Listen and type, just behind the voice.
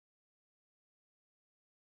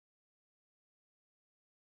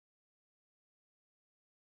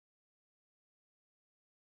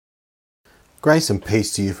Grace and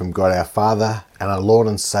peace to you from God our Father and our Lord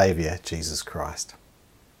and Saviour, Jesus Christ.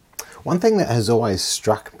 One thing that has always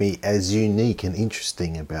struck me as unique and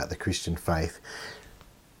interesting about the Christian faith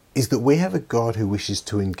is that we have a God who wishes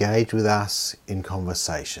to engage with us in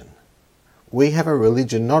conversation. We have a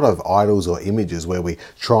religion not of idols or images where we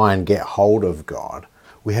try and get hold of God.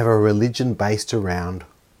 We have a religion based around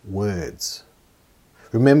words.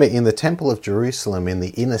 Remember, in the Temple of Jerusalem, in the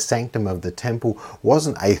inner sanctum of the temple,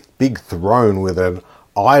 wasn't a big throne with an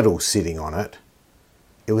idol sitting on it.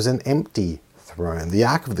 It was an empty throne, the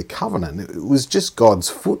Ark of the Covenant. It was just God's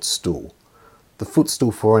footstool, the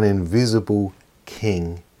footstool for an invisible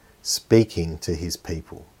king speaking to his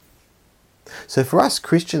people. So for us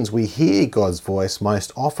Christians, we hear God's voice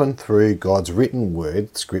most often through God's written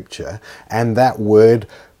word, Scripture, and that word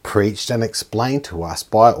preached and explained to us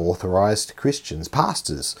by authorised Christians,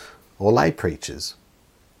 pastors or lay preachers.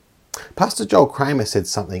 Pastor Joel Kramer said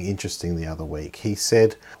something interesting the other week. He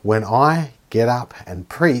said, "When I get up and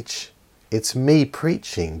preach, it's me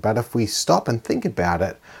preaching, but if we stop and think about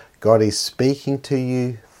it, God is speaking to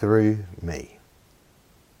you through me."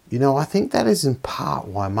 You know, I think that is in part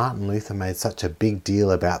why Martin Luther made such a big deal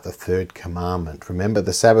about the third commandment. Remember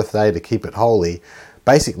the Sabbath day to keep it holy.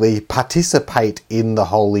 Basically, participate in the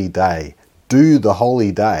holy day. Do the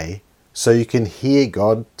holy day so you can hear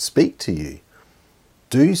God speak to you.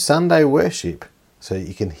 Do Sunday worship so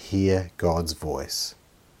you can hear God's voice.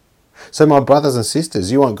 So my brothers and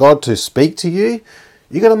sisters, you want God to speak to you?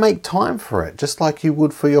 You've got to make time for it, just like you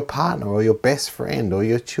would for your partner or your best friend or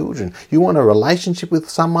your children. You want a relationship with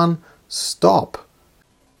someone? Stop.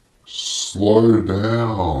 Slow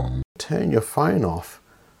down. Turn your phone off.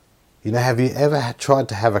 You know, have you ever tried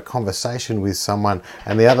to have a conversation with someone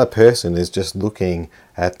and the other person is just looking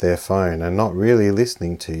at their phone and not really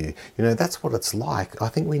listening to you? You know, that's what it's like. I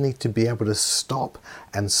think we need to be able to stop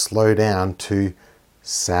and slow down to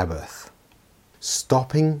Sabbath.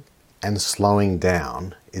 Stopping and slowing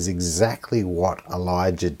down is exactly what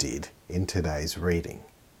Elijah did in today's reading.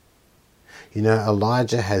 You know,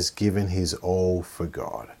 Elijah has given his all for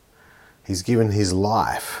God. He's given his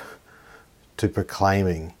life to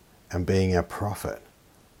proclaiming and being a prophet.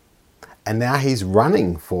 And now he's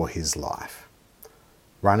running for his life,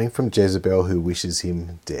 running from Jezebel who wishes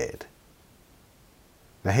him dead.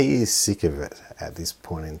 Now he is sick of it at this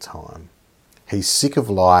point in time. He's sick of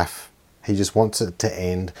life. He just wants it to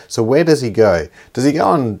end. So where does he go? Does he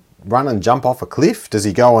go and run and jump off a cliff? Does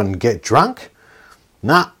he go and get drunk?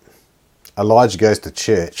 Nah. Elijah goes to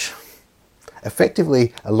church.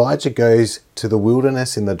 Effectively, Elijah goes to the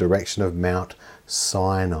wilderness in the direction of Mount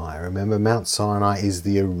Sinai. Remember, Mount Sinai is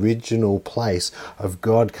the original place of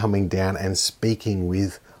God coming down and speaking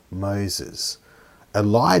with Moses.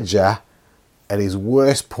 Elijah, at his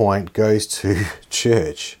worst point, goes to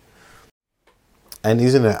church. And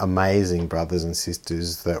isn't it amazing, brothers and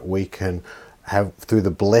sisters, that we can have, through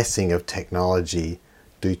the blessing of technology,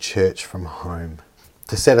 do church from home?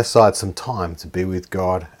 To set aside some time to be with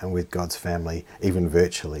God and with God's family, even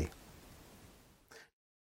virtually.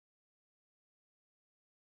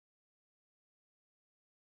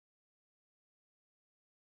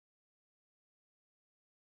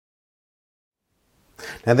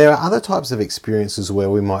 Now, there are other types of experiences where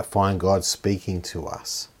we might find God speaking to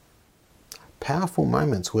us. Powerful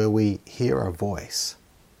moments where we hear a voice.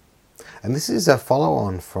 And this is a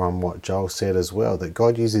follow-on from what Joel said as well, that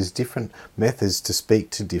God uses different methods to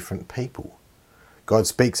speak to different people. God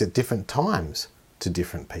speaks at different times to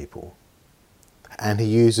different people. And he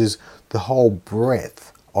uses the whole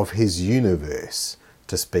breadth of his universe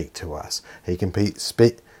to speak to us. He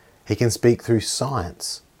can speak through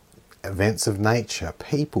science, events of nature,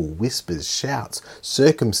 people, whispers, shouts,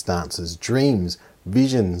 circumstances, dreams,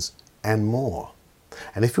 visions, and more.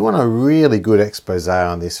 And if you want a really good expose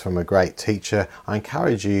on this from a great teacher, I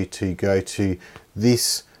encourage you to go to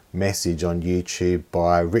this message on YouTube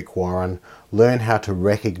by Rick Warren, Learn How to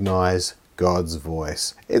Recognize God's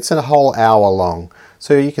Voice. It's a whole hour long,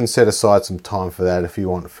 so you can set aside some time for that if you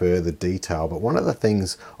want further detail. But one of the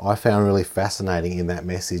things I found really fascinating in that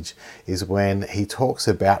message is when he talks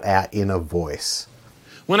about our inner voice.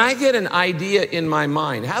 When I get an idea in my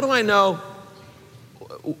mind, how do I know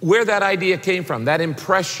where that idea came from, that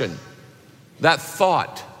impression, that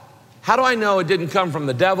thought? How do I know it didn't come from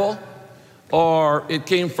the devil, or it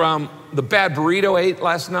came from the bad burrito I ate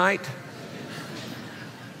last night,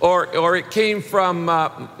 or it came from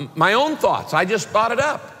my own thoughts? I just thought it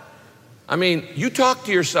up. I mean, you talk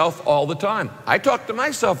to yourself all the time. I talk to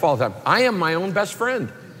myself all the time. I am my own best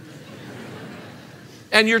friend.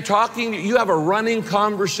 And you're talking, you have a running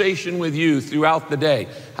conversation with you throughout the day.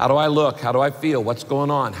 How do I look? How do I feel? What's going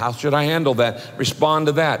on? How should I handle that? Respond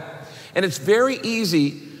to that. And it's very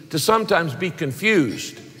easy to sometimes be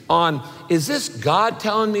confused on, is this God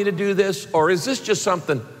telling me to do this, or is this just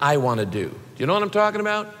something I want to do? Do you know what I'm talking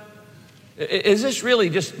about? Is this really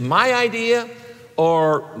just my idea,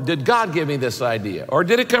 or did God give me this idea? Or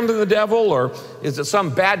did it come from the devil, or is it some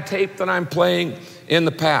bad tape that I'm playing in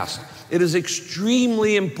the past? It is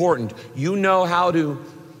extremely important you know how to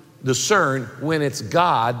discern when it's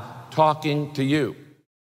God talking to you.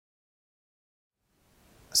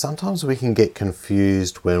 Sometimes we can get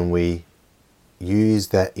confused when we use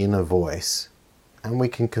that inner voice, and we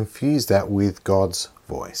can confuse that with God's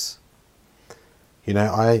voice. You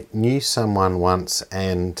know, I knew someone once,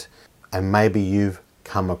 and maybe you've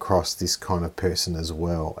come across this kind of person as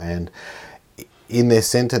well, and in their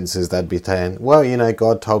sentences they'd be saying, well, you know,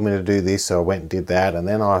 God told me to do this, so I went and did that, and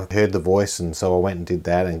then I heard the voice, and so I went and did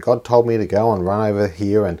that, and God told me to go and run over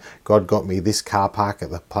here, and God got me this car park at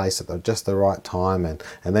the place at just the right time, and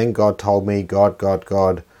then God told me,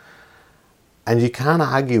 God. And you can't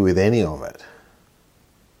argue with any of it,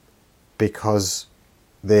 because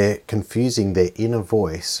they're confusing their inner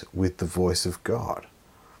voice with the voice of God.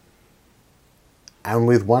 And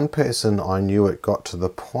with one person, I knew it got to the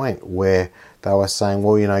point where they were saying,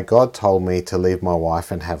 well, you know, God told me to leave my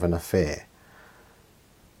wife and have an affair.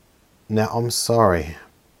 Now, I'm sorry,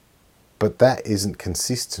 but that isn't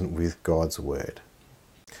consistent with God's word.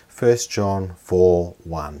 1 John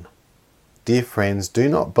 4:1. Dear friends, do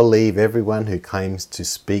not believe everyone who claims to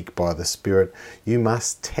speak by the Spirit. You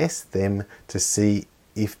must test them to see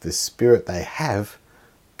if the Spirit they have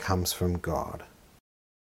comes from God.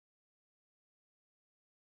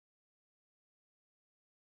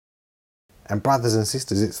 And brothers and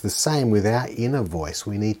sisters, it's the same with our inner voice.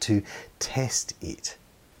 We need to test it.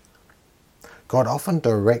 God often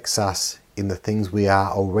directs us in the things we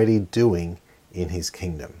are already doing in His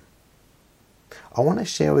kingdom. I want to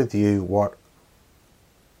share with you what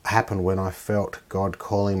happened when I felt God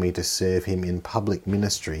calling me to serve Him in public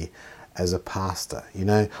ministry as a pastor. You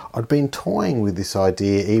know, I'd been toying with this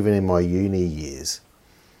idea even in my uni years.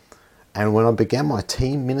 And when I began my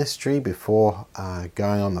team ministry before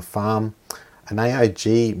going on the farm, an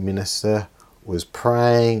AOG minister was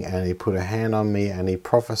praying, and he put a hand on me and he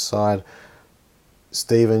prophesied,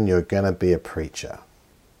 Stephen, you're going to be a preacher.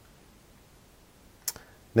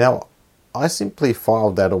 Now, I simply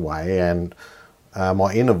filed that away, and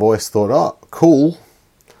my inner voice thought, oh, cool.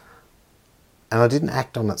 And I didn't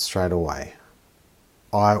act on it straight away.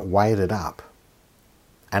 I weighed it up.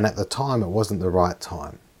 And at the time, it wasn't the right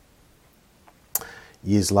time.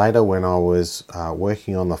 Years later, when I was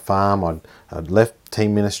working on the farm, I'd left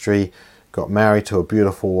team ministry, got married to a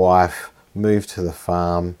beautiful wife, moved to the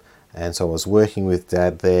farm, and so I was working with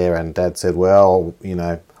Dad there, and Dad said, well, you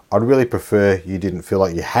know, I'd really prefer you didn't feel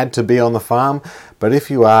like you had to be on the farm, but if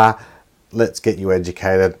you are, let's get you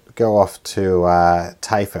educated. Go off to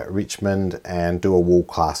TAFE at Richmond and do a wool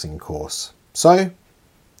classing course. So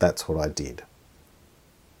that's what I did.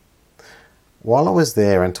 While I was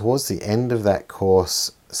there, and towards the end of that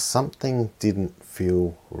course, something didn't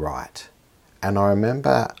feel right. And I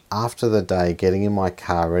remember after the day getting in my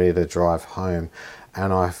car ready to drive home,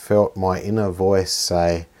 and I felt my inner voice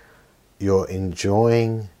say, you're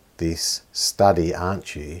enjoying this study,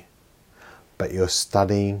 aren't you? But you're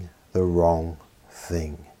studying the wrong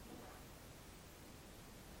thing.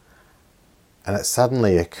 And it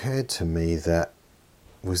suddenly occurred to me that,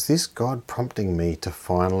 was this God prompting me to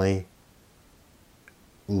finally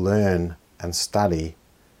learn and study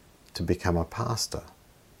to become a pastor?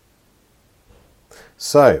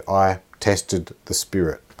 So I tested the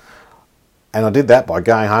Spirit. And I did that by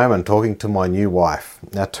going home and talking to my new wife.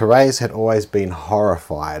 Now, Therese had always been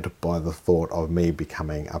horrified by the thought of me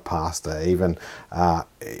becoming a pastor. Even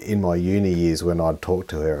in my uni years when I'd talk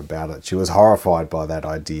to her about it, she was horrified by that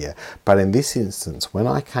idea. But in this instance, when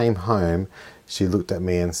I came home, she looked at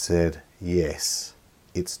me and said, yes,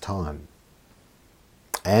 it's time.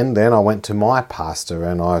 And then I went to my pastor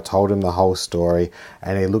and I told him the whole story,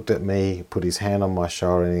 and he looked at me, put his hand on my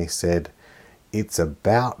shoulder, and he said, it's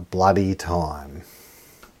about bloody time.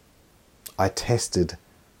 I tested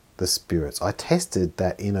the spirits. I tested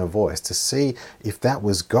that inner voice to see if that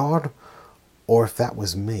was God or if that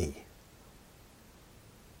was me.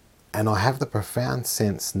 And I have the profound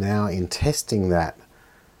sense now in testing that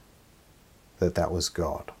was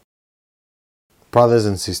God. Brothers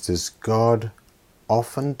and sisters, God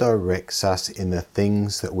often directs us in the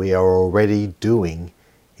things that we are already doing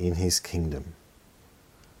in His kingdom.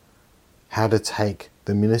 How to take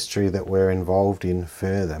the ministry that we're involved in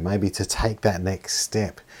further, maybe to take that next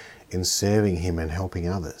step in serving Him and helping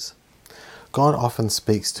others. God often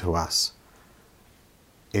speaks to us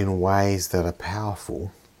in ways that are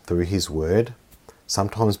powerful through His Word,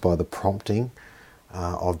 sometimes by the prompting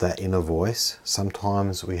of that inner voice.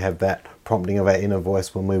 Sometimes we have that prompting of our inner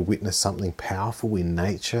voice when we witness something powerful in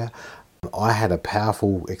nature. I had a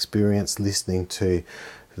powerful experience listening to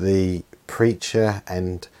the preacher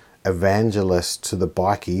and evangelist to the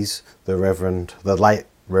bikies, the late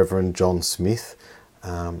Reverend John Smith.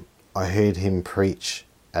 I heard him preach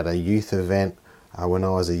at a youth event when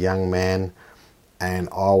I was a young man, and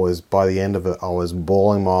by the end of it, I was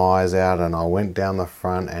bawling my eyes out, and I went down the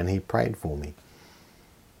front and he prayed for me.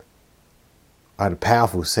 I had a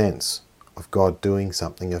powerful sense of God doing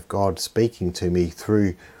something, of God speaking to me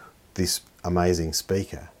through this amazing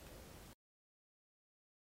speaker.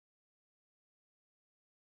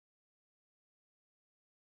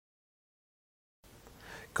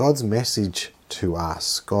 God's message to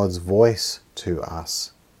us, God's voice to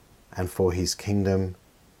us, and for His kingdom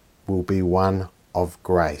will be one of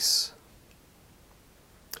grace.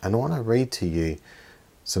 And I want to read to you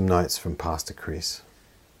some notes from Pastor Chris.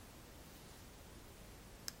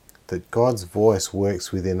 That God's voice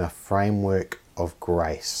works within a framework of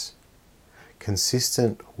grace,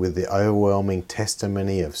 consistent with the overwhelming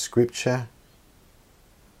testimony of Scripture,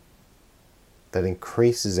 that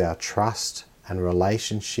increases our trust and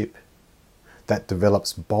relationship, that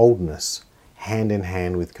develops boldness hand in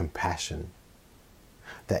hand with compassion,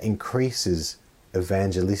 that increases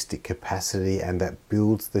evangelistic capacity, and that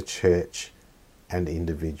builds the church and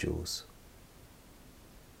individuals.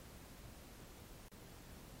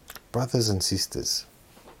 Brothers and sisters,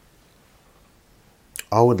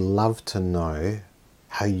 I would love to know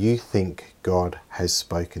how you think God has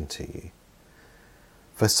spoken to you.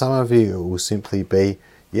 For some of you, it will simply be,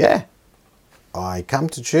 yeah, I come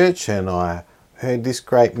to church and I heard this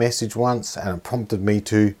great message once and it prompted me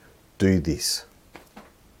to do this.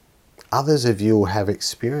 Others of you will have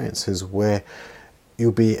experiences where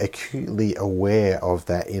you'll be acutely aware of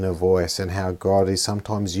that inner voice and how God is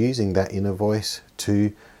sometimes using that inner voice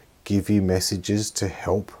to give you messages to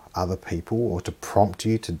help other people, or to prompt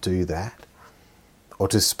you to do that, or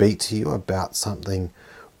to speak to you about something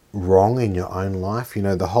wrong in your own life. You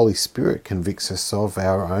know, the Holy Spirit convicts us of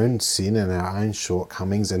our own sin and our own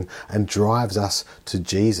shortcomings and drives us to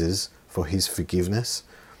Jesus for His forgiveness,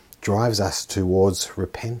 drives us towards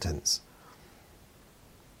repentance.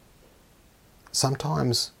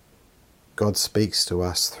 Sometimes God speaks to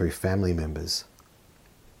us through family members,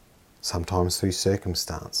 sometimes through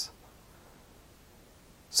circumstance.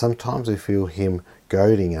 Sometimes we feel Him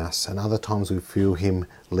goading us, and other times we feel Him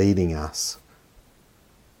leading us.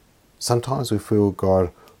 Sometimes we feel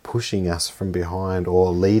God pushing us from behind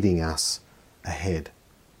or leading us ahead.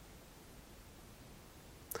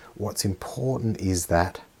 What's important is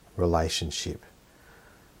that relationship.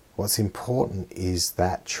 What's important is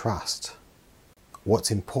that trust. What's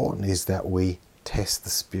important is that we test the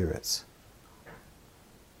spirits.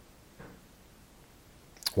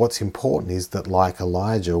 What's important is that, like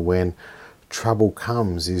Elijah, when trouble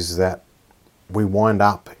comes, is that we wind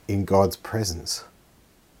up in God's presence,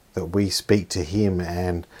 that we speak to Him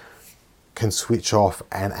and can switch off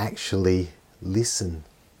and actually listen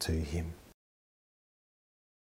to Him.